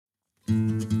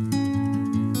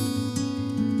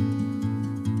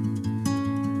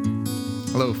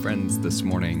Hello, friends. This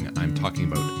morning I'm talking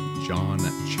about John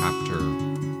chapter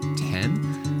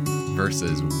 10,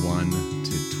 verses 1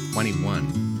 to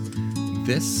 21.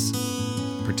 This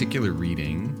particular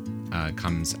reading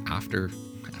comes after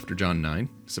John 9.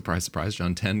 Surprise, surprise,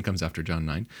 John 10 comes after John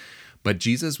 9. But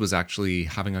Jesus was actually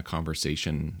having a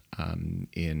conversation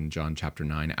in John chapter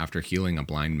 9 after healing a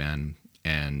blind man,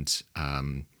 and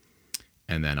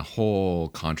then a whole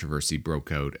controversy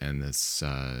broke out,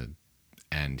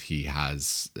 and he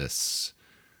has this,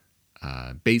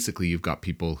 basically you've got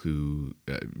people who,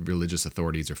 religious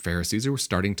authorities or Pharisees, who were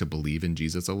starting to believe in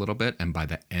Jesus a little bit. And by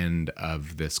the end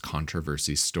of this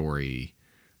controversy story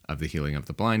of the healing of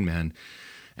the blind man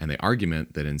and the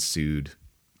argument that ensued,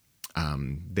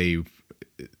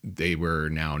 they were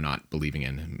now not believing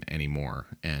in him anymore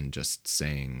and just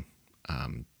saying,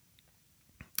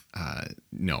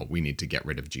 no, we need to get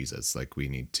rid of Jesus. Like, we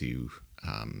need to,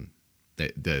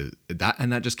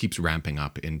 that just keeps ramping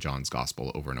up in John's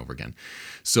gospel over and over again.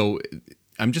 So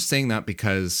I'm just saying that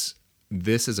because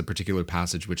this is a particular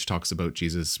passage which talks about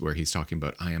Jesus, where he's talking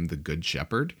about, I am the good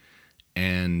shepherd.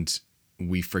 And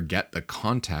we forget the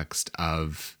context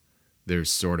of, there's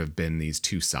sort of been these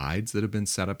two sides that have been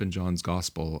set up in John's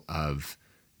gospel of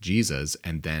Jesus,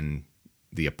 and then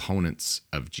the opponents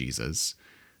of Jesus,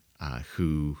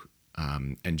 and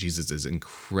Jesus is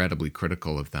incredibly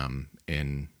critical of them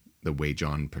in the way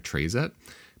John portrays it,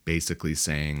 basically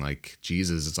saying, like,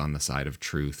 Jesus is on the side of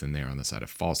truth and they're on the side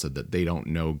of falsehood, that they don't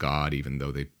know God even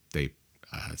though they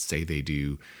say they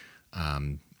do.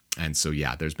 And so,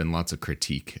 yeah, there's been lots of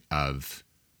critique of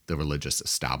the religious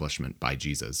establishment by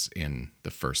Jesus in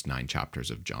the first 9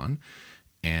 chapters of John.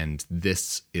 And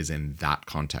this is in that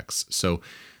context. So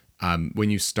when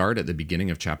you start at the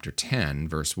beginning of chapter 10,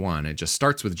 verse 1, it just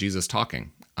starts with Jesus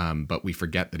talking. But we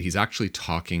forget that he's actually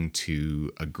talking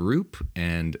to a group.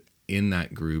 And in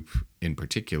that group in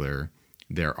particular,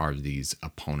 there are these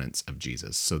opponents of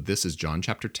Jesus. So this is John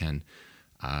chapter 10,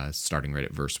 starting right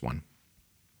at verse 1.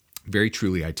 Very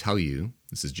truly, I tell you,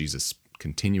 this is Jesus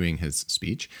continuing his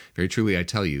speech. Very truly, I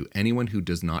tell you, anyone who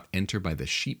does not enter the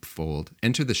sheepfold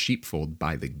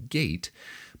by the gate,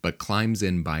 but climbs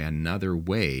in by another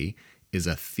way, is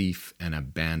a thief and a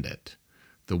bandit.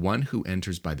 The one who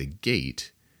enters by the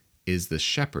gate is the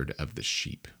shepherd of the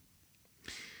sheep.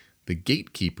 The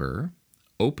gatekeeper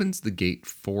opens the gate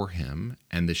for him,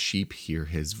 and the sheep hear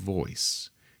his voice.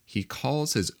 He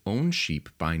calls his own sheep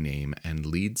by name and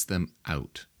leads them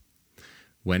out.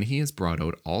 When he has brought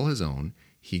out all his own,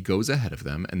 he goes ahead of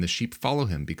them, and the sheep follow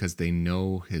him because they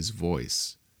know his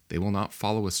voice. They will not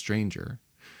follow a stranger,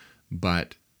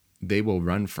 but they will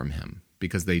run from him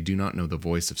because they do not know the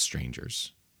voice of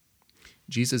strangers.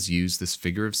 Jesus used this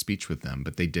figure of speech with them,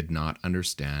 but they did not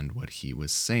understand what he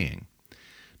was saying.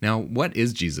 Now, what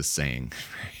is Jesus saying?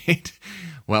 Right?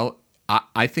 Well,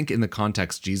 I think in the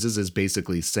context, Jesus is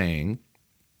basically saying,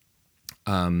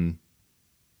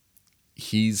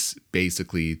 he's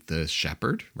basically the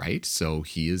shepherd, right? So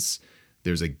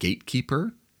there's a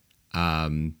gatekeeper.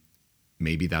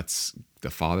 Maybe that's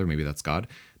the Father, maybe that's God.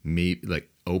 Maybe, like,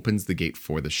 opens the gate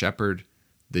for the shepherd.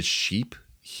 The sheep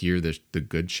hear the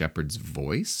good shepherd's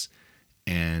voice,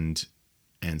 and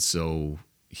so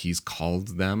he's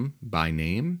called them by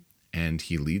name and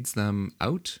he leads them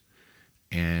out,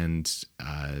 and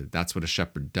that's what a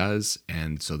shepherd does.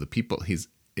 And so the people, he's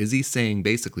saying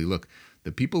basically, look,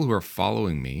 the people who are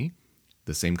following me,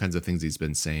 the same kinds of things he's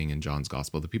been saying in John's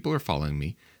gospel, the people who are following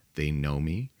me, they know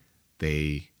me,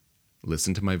 they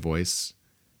listen to my voice,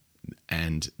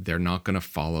 and they're not going to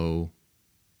follow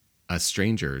a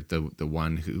stranger, the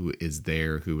one who is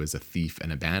there, who is a thief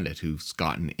and a bandit, who's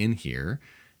gotten in here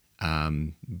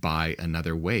by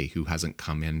another way, who hasn't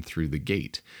come in through the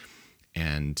gate,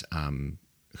 and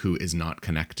who is not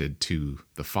connected to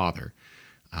the Father.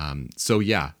 So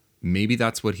yeah, maybe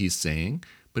that's what he's saying,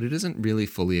 but it isn't really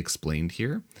fully explained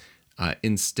here.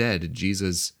 Instead,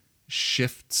 Jesus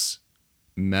shifts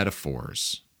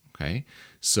metaphors, okay?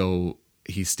 So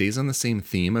he stays on the same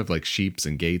theme of, like, sheeps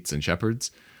and gates and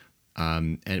shepherds,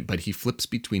 but he flips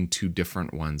between two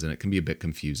different ones, and it can be a bit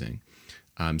confusing.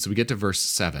 So we get to verse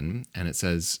 7, and it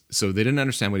says, so they didn't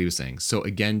understand what he was saying. So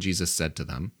again, Jesus said to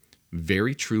them,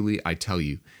 very truly, I tell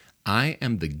you, I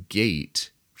am the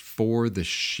gate for the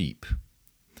sheep.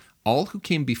 All who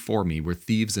came before me were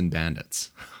thieves and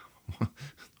bandits.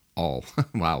 All.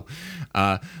 Wow.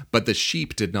 But the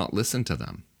sheep did not listen to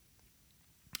them.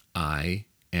 I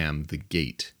am the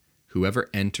gate. Whoever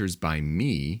enters by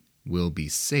me will be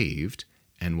saved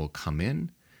and will come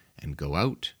in and go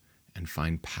out and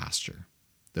find pasture.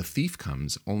 The thief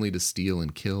comes only to steal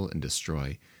and kill and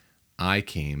destroy. I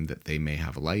came that they may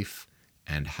have life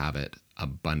and have it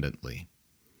abundantly.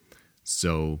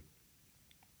 So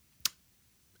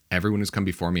everyone who's come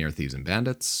before me are thieves and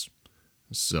bandits.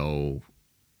 So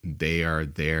they are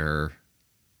there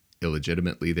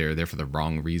illegitimately. They're there for the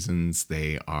wrong reasons.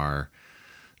 They are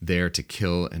there to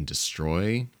kill and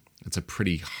destroy. It's a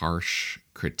pretty harsh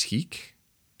critique.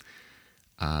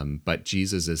 But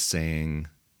Jesus is saying,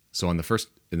 so in the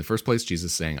first place,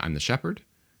 Jesus is saying, I'm the shepherd.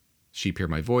 Sheep hear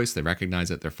my voice. They recognize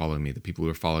it. They're following me. The people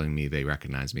who are following me, they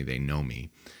recognize me. They know me.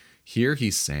 Here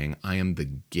he's saying, I am the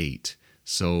gate.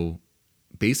 So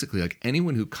basically, like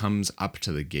anyone who comes up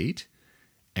to the gate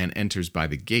and enters by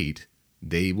the gate,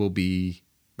 they will be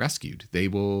rescued. They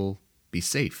will be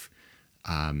safe.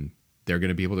 They're going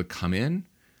to be able to come in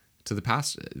to the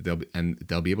pasture.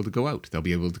 They'll be able to go out. They'll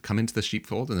be able to come into the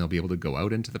sheepfold, and they'll be able to go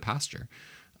out into the pasture.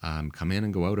 Come in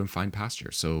and go out and find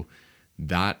pasture. So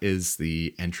that is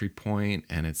the entry point,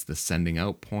 and it's the sending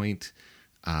out point.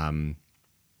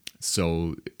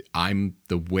 So I'm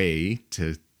the way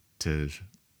to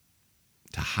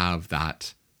have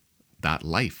that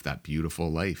life, that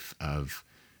beautiful life of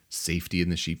safety in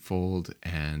the sheepfold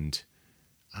and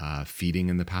feeding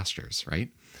in the pastures, right?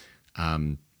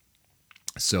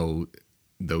 So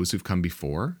those who've come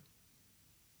before,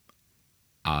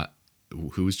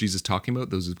 who is Jesus talking about?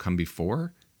 Those who've come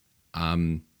before?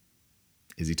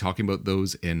 Is he talking about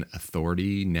those in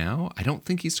authority now? I do not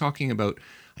think he's talking about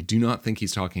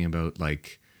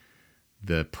like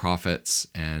the prophets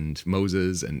and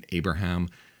Moses and Abraham,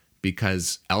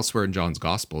 because elsewhere in John's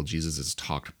gospel, Jesus has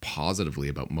talked positively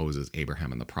about Moses,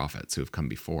 Abraham, and the prophets who have come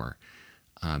before.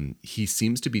 He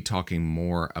seems to be talking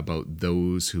more about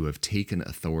those who have taken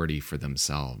authority for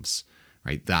themselves,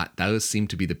 right? That does seem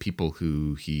to be the people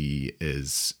who he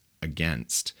is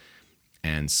against.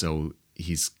 And so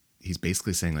he's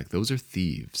basically saying, like, those are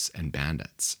thieves and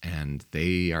bandits, and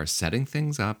they are setting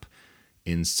things up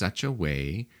in such a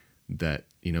way that,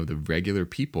 the regular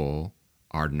people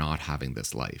are not having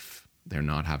this life. They're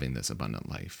not having this abundant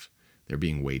life. They're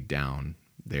being weighed down.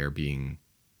 They're being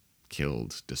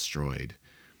killed, destroyed,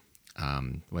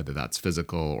 whether that's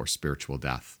physical or spiritual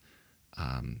death.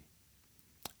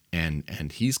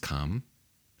 And he's come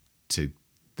to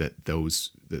that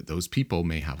those people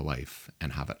may have life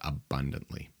and have it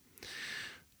abundantly.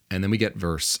 And then we get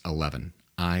verse 11.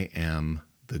 I am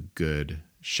the good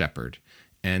shepherd.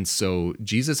 And so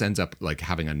Jesus ends up like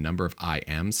having a number of I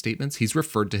am statements. He's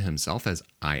referred to himself as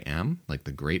I am, like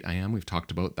the great I am. We've talked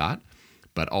about that.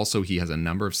 But also he has a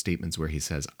number of statements where he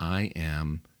says, I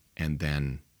am, and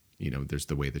then, there's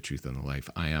the way, the truth, and the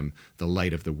life. I am the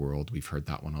light of the world. We've heard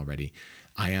that one already.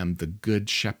 I am the good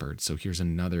shepherd. So here's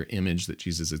another image that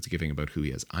Jesus is giving about who he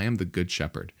is. I am the good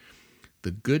shepherd. The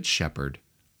good shepherd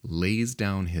lays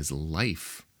down his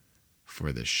life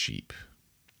for the sheep.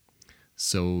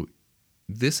 So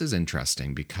this is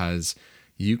interesting because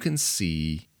you can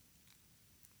see,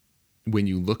 when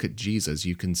you look at Jesus,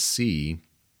 you can see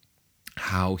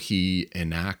how he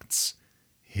enacts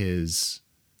his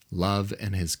love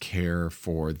and his care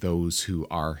for those who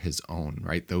are his own,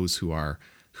 right? Those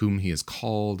whom he has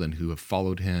called and who have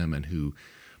followed him and who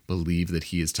believe that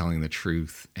he is telling the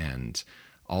truth and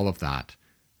all of that.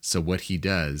 So what he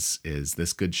does is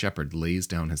this good shepherd lays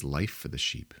down his life for the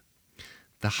sheep.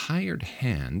 The hired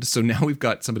hand, so now we've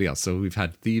got somebody else. So we've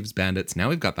had thieves, bandits, now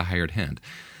we've got the hired hand.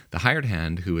 The hired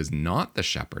hand, who is not the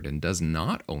shepherd and does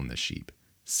not own the sheep,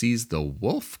 sees the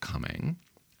wolf coming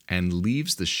and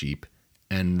leaves the sheep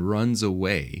and runs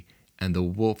away, and the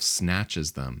wolf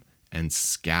snatches them and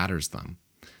scatters them.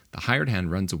 The hired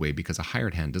hand runs away because a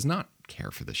hired hand does not care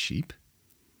for the sheep.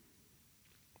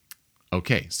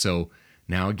 Okay, so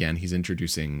now again, he's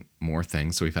introducing more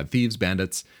things. So we've had thieves,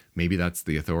 bandits. Maybe that's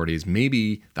the authorities.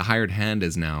 Maybe the hired hand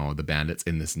is now the bandits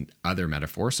in this other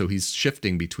metaphor. So he's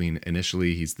shifting between,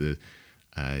 initially he's the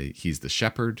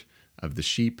shepherd of the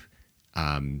sheep.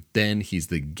 Then he's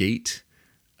the gate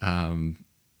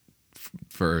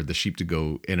for the sheep to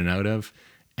go in and out of.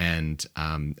 And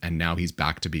now he's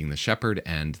back to being the shepherd,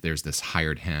 and there's this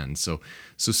hired hand. So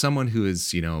someone who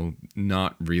is,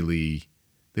 not really,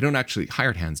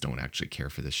 hired hands don't actually care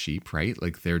for the sheep, right?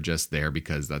 Like they're just there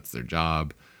because that's their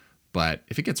job. But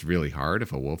if it gets really hard,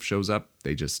 if a wolf shows up,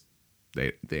 they don't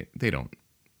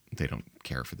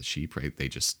care for the sheep, right? They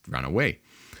just run away.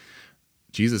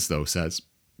 Jesus, though, says,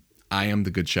 I am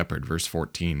the good shepherd. Verse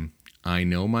 14, I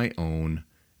know my own,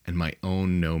 and my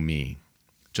own know me,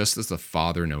 just as the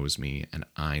Father knows me, and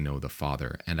I know the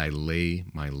Father, and I lay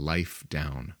my life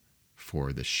down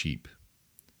for the sheep.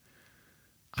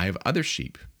 I have other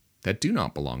sheep that do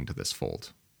not belong to this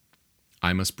fold.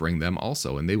 I must bring them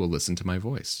also, and they will listen to my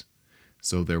voice.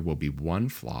 So there will be one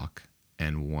flock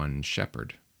and one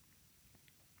shepherd.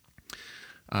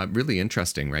 Really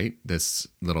interesting, right? This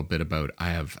little bit about I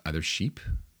have other sheep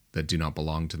that do not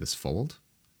belong to this fold.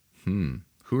 Who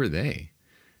are they?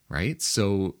 Right?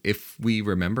 So if we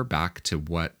remember back to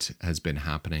what has been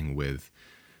happening with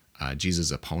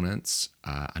Jesus' opponents,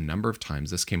 a number of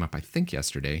times, this came up, I think,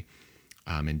 yesterday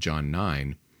in John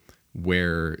 9,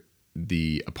 where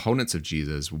the opponents of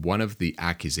Jesus, one of the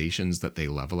accusations that they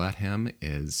level at him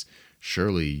is,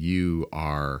 surely you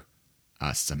are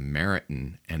a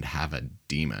Samaritan and have a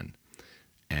demon.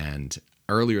 And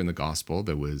earlier in the gospel,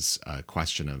 there was a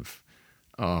question of,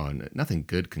 oh, nothing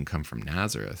good can come from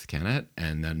Nazareth, can it?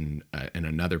 And then in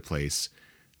another place,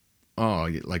 oh,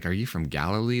 like, are you from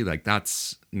Galilee? Like,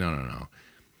 that's, no.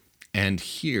 And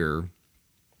here,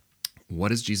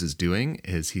 what is Jesus doing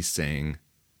is he's saying,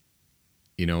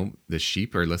 the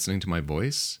sheep are listening to my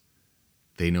voice.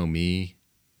 They know me.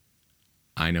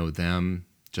 I know them,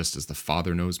 just as the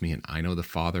Father knows me and I know the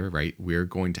Father, right? We're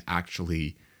going to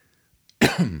actually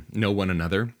know one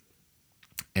another.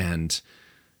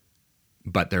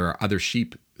 But there are other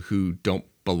sheep who don't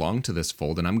belong to this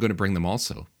fold, and I'm going to bring them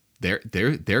also. They're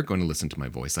going to listen to my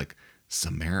voice, like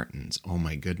Samaritans. Oh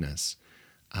my goodness.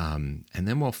 And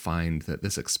then we'll find that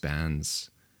this expands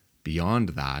beyond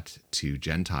that to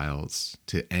Gentiles,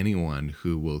 to anyone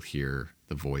who will hear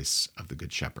the voice of the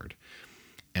Good Shepherd.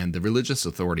 And the religious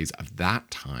authorities of that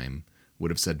time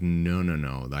would have said,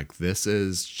 no. Like, this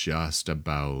is just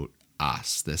about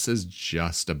us. This is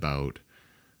just about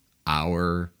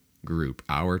our group,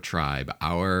 our tribe,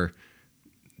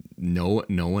 no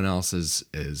one else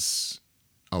is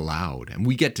allowed. And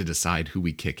we get to decide who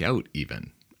we kick out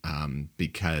even,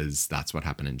 because that's what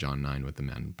happened in John 9 with the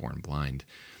man born blind.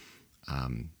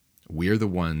 We're the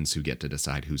ones who get to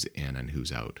decide who's in and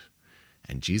who's out.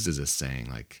 And Jesus is saying,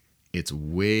 like, it's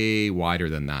way wider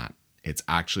than that. It's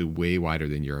actually way wider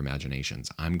than your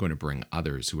imaginations. I'm going to bring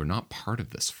others who are not part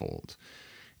of this fold.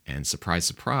 And surprise,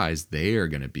 surprise, they are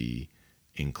going to be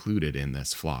included in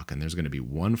this flock. And there's going to be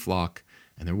one flock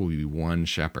and there will be one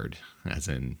shepherd, as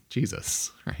in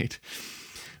Jesus, right?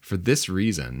 For this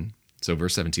reason, so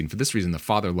verse 17, for this reason the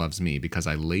Father loves me, because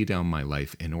I lay down my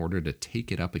life in order to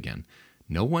take it up again.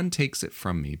 No one takes it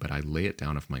from me, but I lay it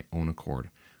down of my own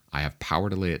accord. I have power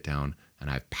to lay it down, and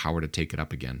I have power to take it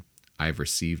up again. I have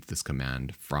received this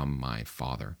command from my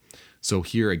Father. So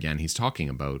here again, he's talking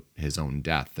about his own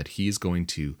death, that he's going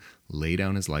to lay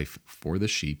down his life for the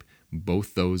sheep,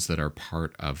 both those that are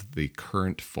part of the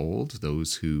current fold,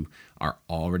 those who are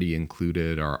already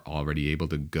included, are already able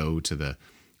to go to the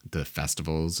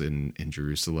festivals in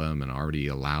Jerusalem and already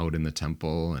allowed in the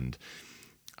temple, and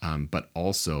but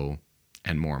also,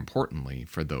 and more importantly,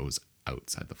 for those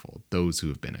outside the fold, those who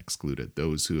have been excluded,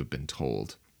 those who have been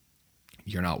told,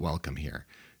 you're not welcome here.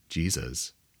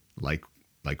 Jesus, like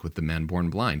with the man born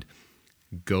blind,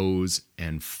 goes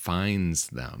and finds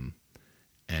them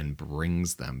and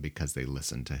brings them because they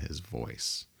listen to his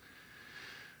voice.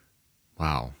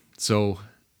 Wow. So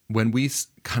when we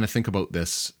kind of think about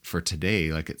this for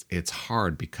today, like it's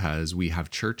hard because we have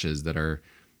churches that are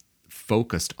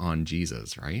focused on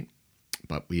Jesus, right?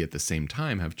 But we at the same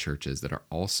time have churches that are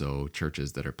also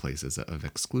churches that are places of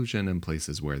exclusion and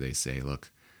places where they say,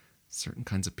 look, certain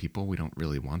kinds of people, we don't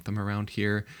really want them around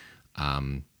here.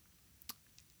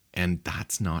 And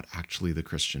that's not actually the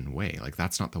Christian way. Like,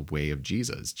 that's not the way of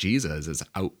Jesus. Jesus is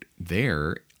out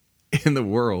there in the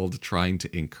world trying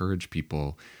to encourage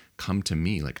people, come to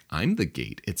me. Like, I'm the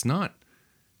gate. It's not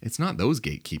those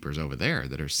gatekeepers over there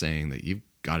that are saying that you've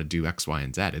got to do X, Y,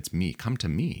 and Z. It's me. Come to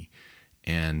me.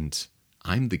 And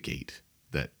I'm the gate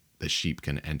that the sheep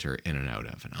can enter in and out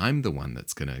of. And I'm the one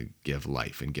that's going to give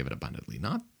life and give it abundantly,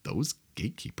 not those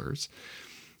gatekeepers.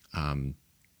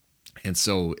 And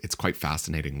so it's quite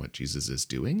fascinating what Jesus is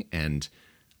doing. And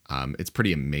it's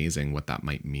pretty amazing what that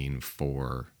might mean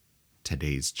for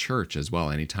today's church as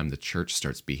well. Anytime the church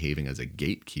starts behaving as a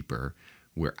gatekeeper,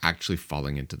 we're actually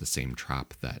falling into the same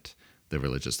trap that the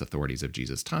religious authorities of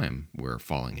Jesus' time were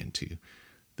falling into.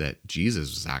 That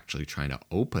Jesus was actually trying to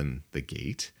open the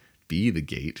gate, be the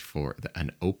gate for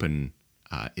an open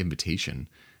invitation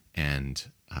and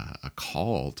a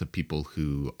call to people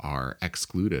who are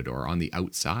excluded or on the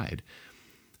outside.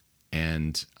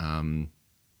 And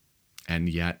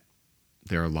yet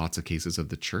there are lots of cases of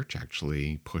the church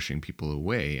actually pushing people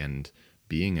away and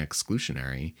being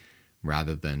exclusionary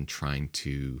rather than trying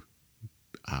to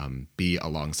be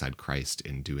alongside Christ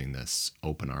in doing this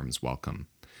open arms welcome.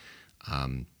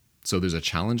 So there's a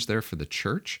challenge there for the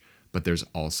church, but there's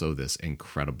also this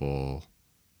incredible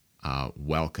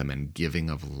welcome and giving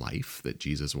of life that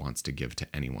Jesus wants to give to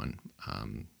anyone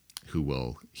who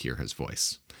will hear his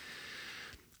voice.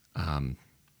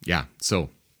 Yeah, so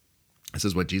this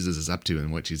is what Jesus is up to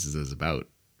and what Jesus is about.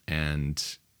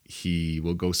 And he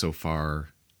will go so far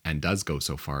and does go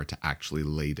so far to actually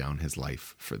lay down his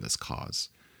life for this cause.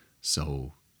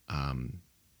 So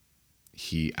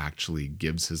he actually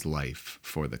gives his life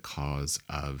for the cause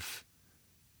of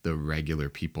the regular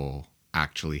people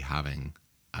actually having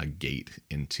a gate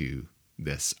into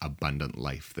this abundant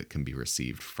life that can be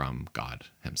received from God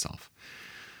himself.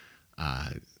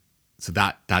 So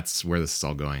that's where this is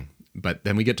all going. But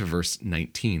then we get to verse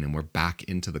 19 and we're back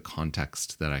into the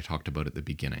context that I talked about at the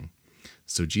beginning.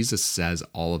 So Jesus says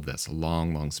all of this, a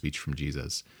long, long speech from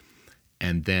Jesus.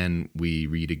 And then we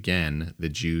read again, the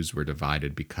Jews were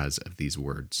divided because of these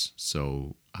words.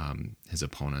 So his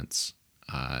opponents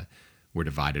were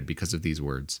divided because of these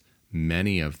words.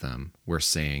 Many of them were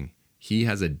saying, he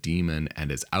has a demon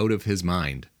and is out of his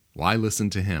mind. Why listen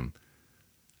to him?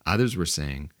 Others were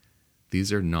saying,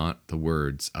 these are not the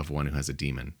words of one who has a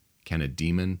demon. Can a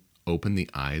demon open the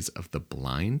eyes of the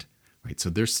blind? Right. So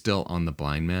they're still on the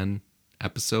blind man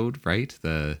episode, right?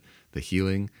 The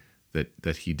healing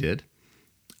that he did.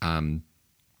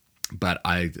 But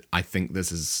I think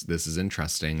this is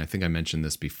interesting. I think I mentioned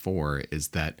this before, is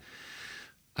that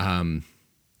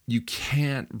you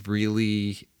can't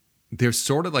really, there's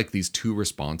sort of like these two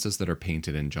responses that are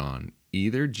painted in John.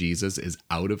 Either Jesus is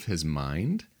out of his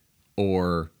mind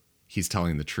or he's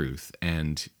telling the truth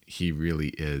and he really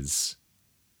is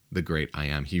the great I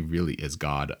am. He really is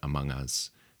God among us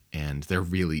and there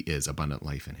really is abundant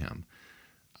life in him.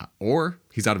 Or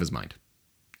he's out of his mind.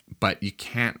 But you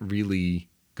can't really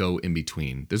go in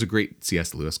between. There's a great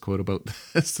C.S. Lewis quote about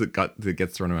this that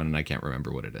gets thrown around and I can't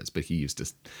remember what it is, but he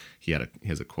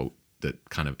has a quote that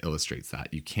kind of illustrates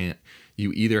that.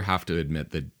 You either have to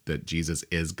admit that Jesus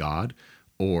is God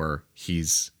or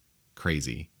he's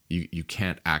crazy. You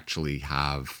can't actually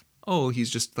have, oh, he's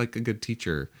just like a good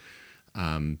teacher,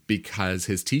 because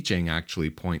his teaching actually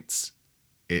points,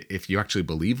 if you actually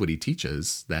believe what he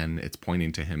teaches, then it's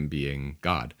pointing to him being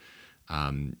God.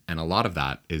 And a lot of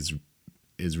that is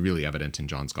really evident in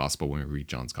John's Gospel when we read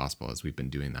John's Gospel, as we've been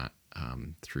doing that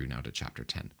through now to chapter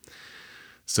 10.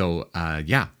 So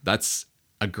that's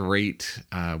a great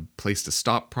place to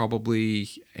stop probably.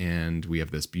 And we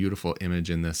have this beautiful image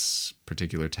in this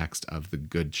particular text of the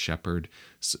Good Shepherd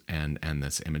and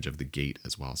this image of the gate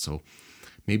as well. So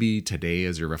maybe today,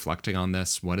 as you're reflecting on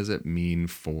this, what does it mean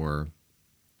for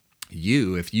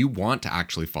you if you want to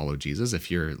actually follow Jesus,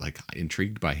 if you're like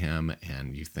intrigued by him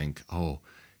and you think, oh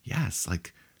yes,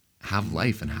 like have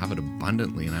life and have it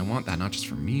abundantly, and I want that not just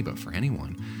for me but for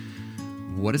anyone.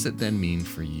 What does it then mean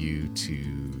for you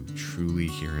to truly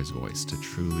hear his voice, to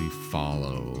truly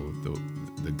follow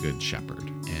the good shepherd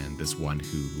and this one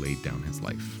who laid down his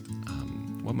life?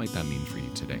 What might that mean for you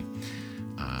today?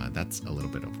 That's a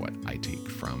little bit of what I take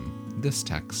from this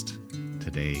text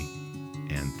today.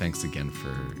 And thanks again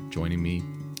for joining me.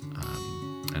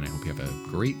 And I hope you have a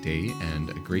great day and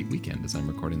a great weekend as I'm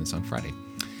recording this on Friday.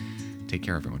 Take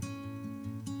care, everyone.